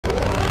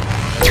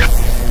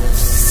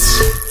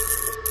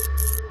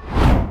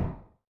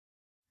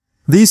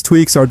These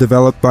tweaks are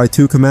developed by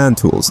two command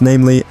tools,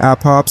 namely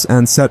AppOps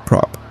and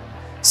Setprop.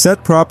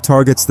 Setprop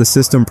targets the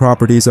system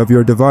properties of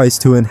your device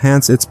to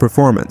enhance its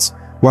performance,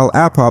 while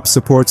AppOps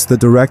supports the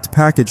direct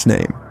package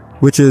name,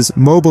 which is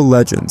Mobile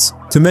Legends,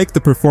 to make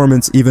the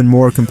performance even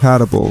more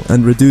compatible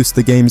and reduce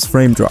the game's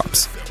frame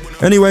drops.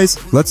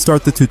 Anyways, let's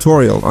start the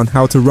tutorial on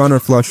how to run or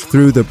flush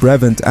through the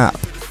Brevent app.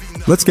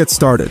 Let's get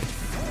started.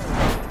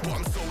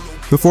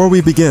 Before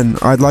we begin,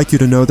 I'd like you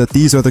to know that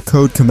these are the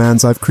code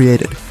commands I've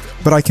created,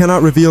 but I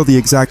cannot reveal the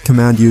exact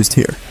command used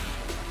here.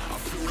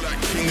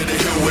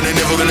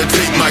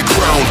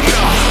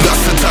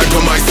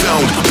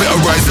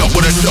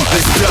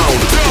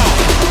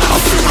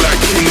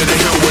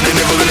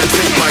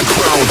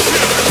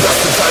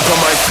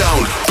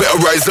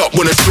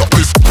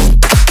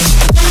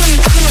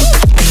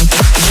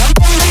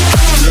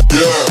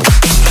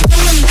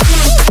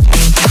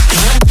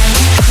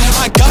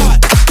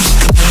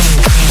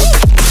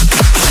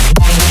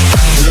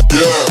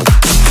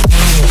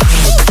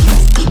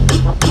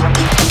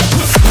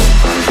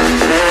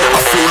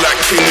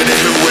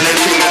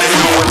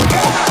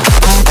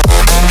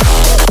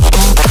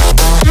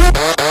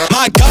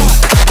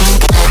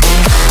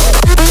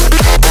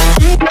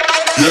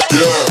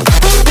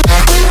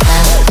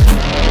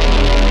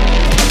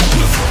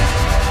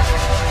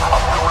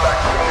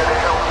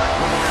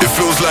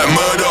 Like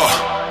murder,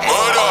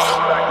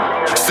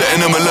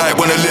 setting them alight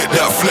when I lit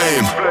that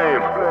flame.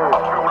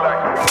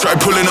 Try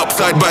pulling up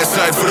side by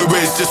side for the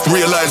race, just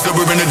realize that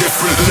we're in a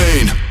different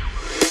lane.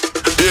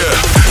 Yeah,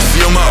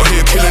 see I'm out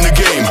here killing the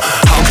game.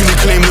 How can you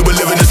claim that we're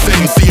living the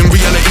same? See in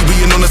reality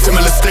we ain't on a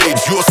similar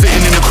stage. You're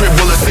sitting in the crib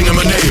while I'm singing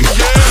my name.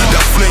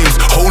 That flames,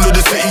 whole of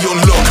the city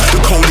on lock. The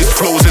coldest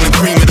flows and the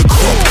cream of the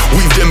crop.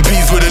 We've them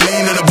bees with a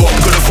lean and a bop.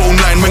 Got a phone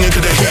line ringing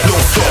 'cause the heat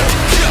don't stop.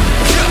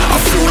 I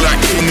feel like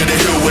king of the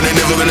hill when they're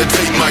never gonna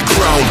take my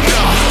crown.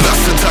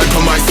 That's the type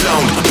of my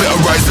sound. Better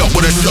rise up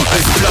when I shut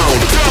this down.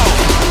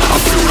 I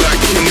feel like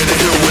king of the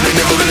hill when they're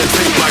never gonna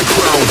take my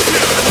crown.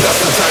 That's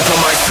the type of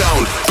my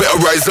sound. Better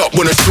rise up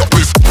when I shut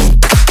this.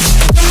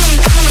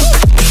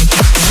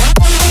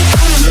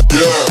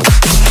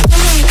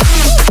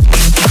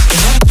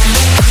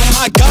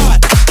 My God.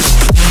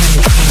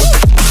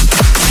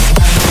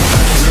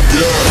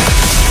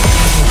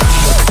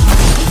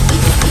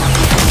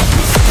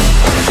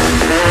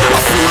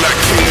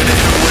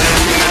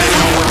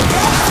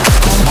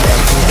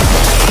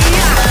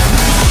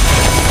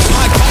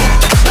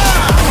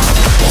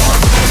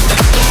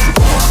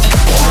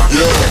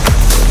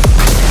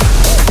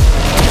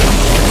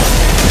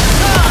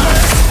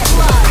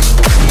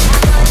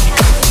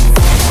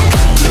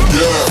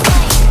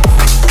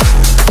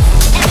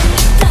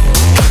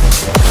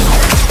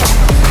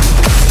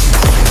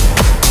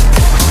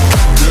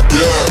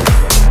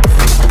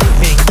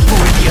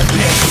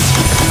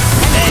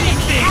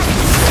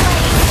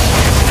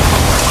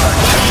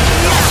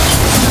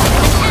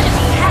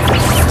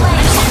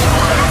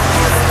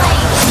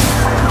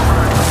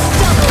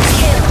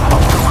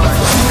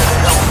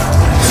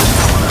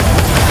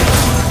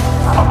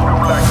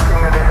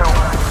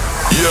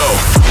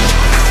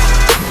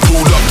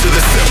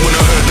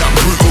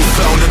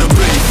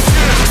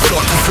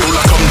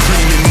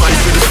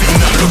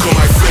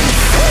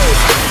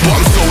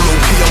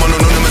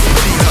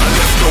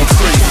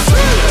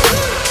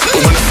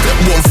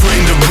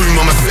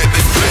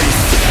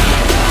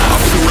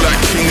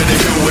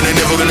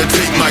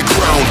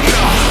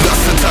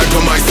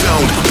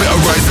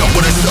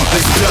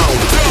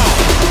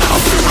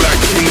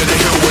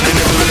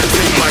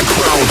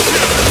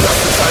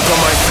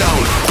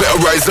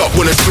 Rise up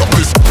when it's drop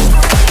this.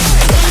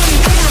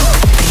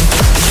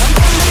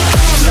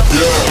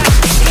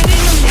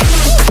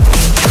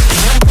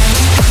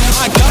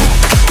 My God.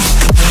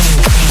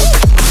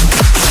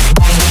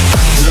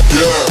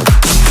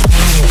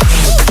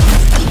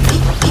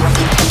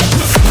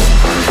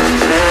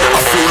 I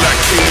feel like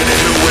king of the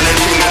hill when I'm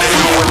king of the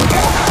hill.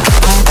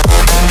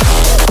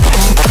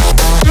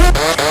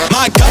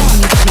 My God.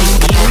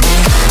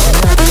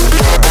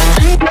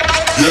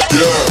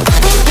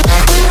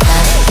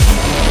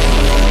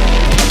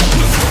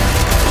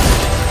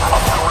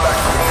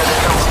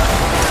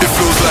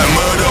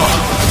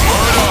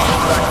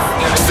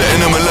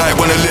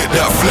 When I lit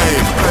that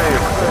flame.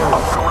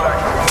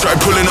 Try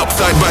pulling up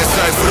side by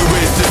side for the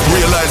race, just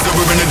realize that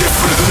we're in a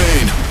different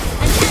lane.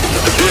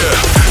 Yeah,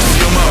 see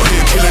I'm out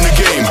here killing the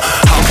game.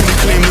 How can you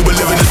claim that we're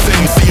living the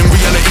same? See in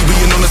reality we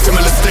ain't on a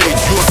similar stage.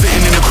 You're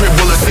sitting in the crib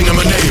while I'm singing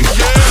my name.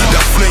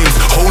 That flames,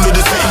 whole of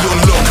the city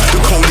on lock.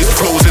 The coldest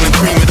flows and the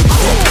cream of the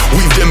crop.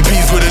 We've them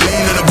bees with a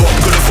lean and a bop.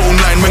 Got a phone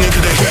line ringing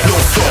 'cause the heat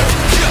don't stop.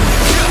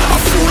 I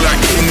feel like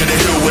king of the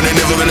hill when they're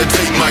never gonna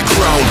take my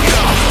crown.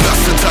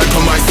 That's the type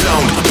of my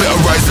sound. Better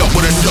rise up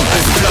when I shut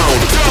this down.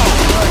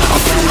 I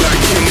feel like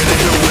king of the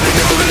hill when they're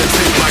never gonna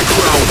take my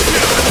crown.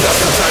 That's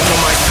the type of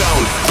my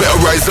sound. Better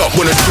rise up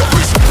when I shut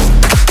this.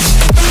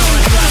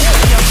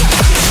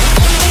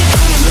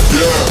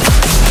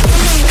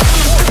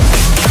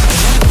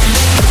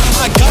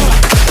 My God.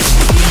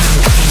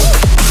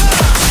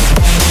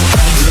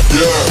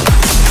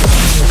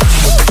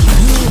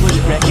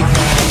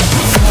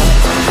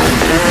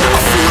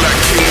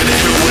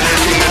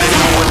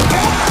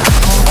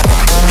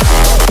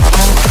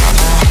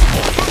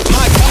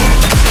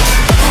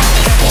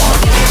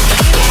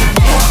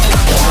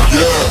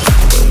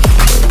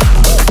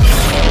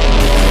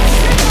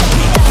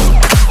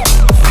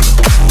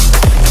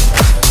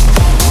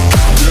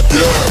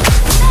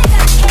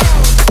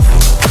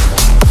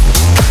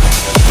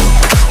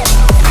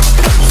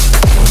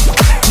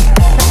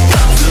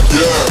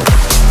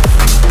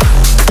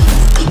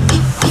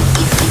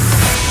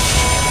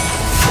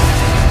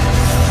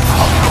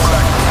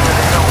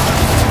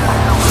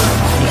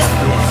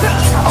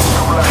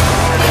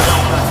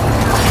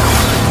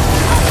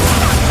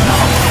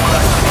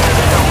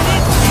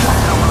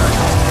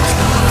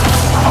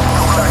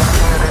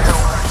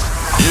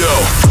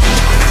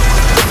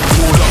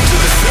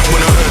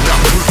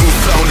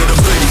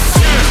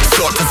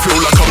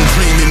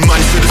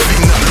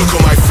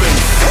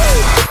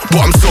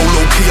 But I'm so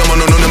low-key, I'm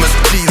an anonymous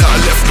G that I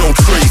left no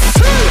trace.